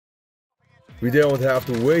We don't have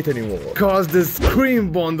to wait anymore, cause the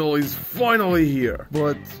Scream bundle is finally here.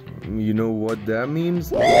 But you know what that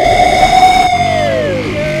means? Yeah,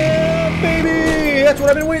 baby! That's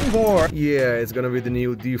what I've been waiting for! Yeah, it's gonna be the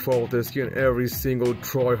new default skin. Every single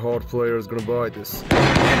tryhard player is gonna buy this.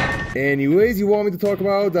 Anyways, you want me to talk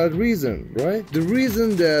about that reason, right? The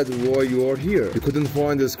reason that why you are here. You couldn't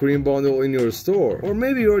find the Scream bundle in your store. Or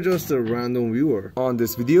maybe you're just a random viewer. On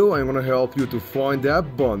this video, I'm gonna help you to find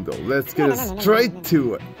that bundle. Let's get straight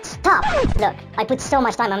to it. Stop! Look, I put so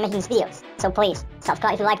much time on making these videos, so please,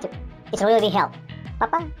 subscribe if you like to. It's a really big help.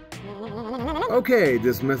 Bye-bye. Okay,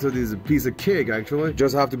 this method is a piece of cake actually.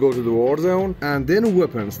 Just have to go to the Warzone and then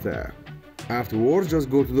Weapons tab. Afterwards, just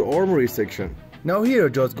go to the Armory section. Now here,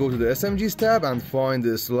 just go to the SMGs tab and find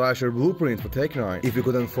the Slasher Blueprint for Tech9. If you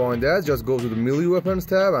couldn't find that, just go to the Melee Weapons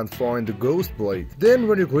tab and find the Ghost Blade. Then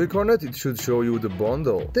when you click on it, it should show you the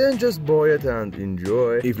bundle. Then just buy it and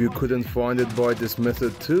enjoy. If you couldn't find it by this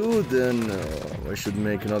method too, then I should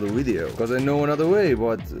make another video. Cause I know another way,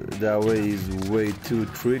 but that way is way too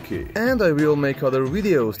tricky. And I will make other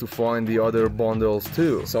videos to find the other bundles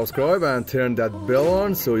too. Subscribe and turn that bell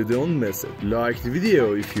on so you don't miss it. Like the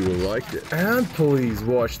video if you liked it. And please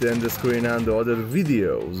watch the end screen and the other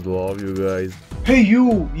videos. Love you guys. Hey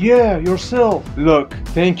you! Yeah, yourself! Look,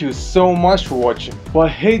 thank you so much for watching.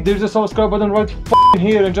 But hey, there's a subscribe button right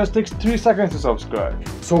here and just takes 3 seconds to subscribe.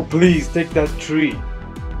 So please take that 3,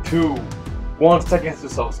 2, 1 seconds to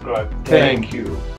subscribe. Thank you.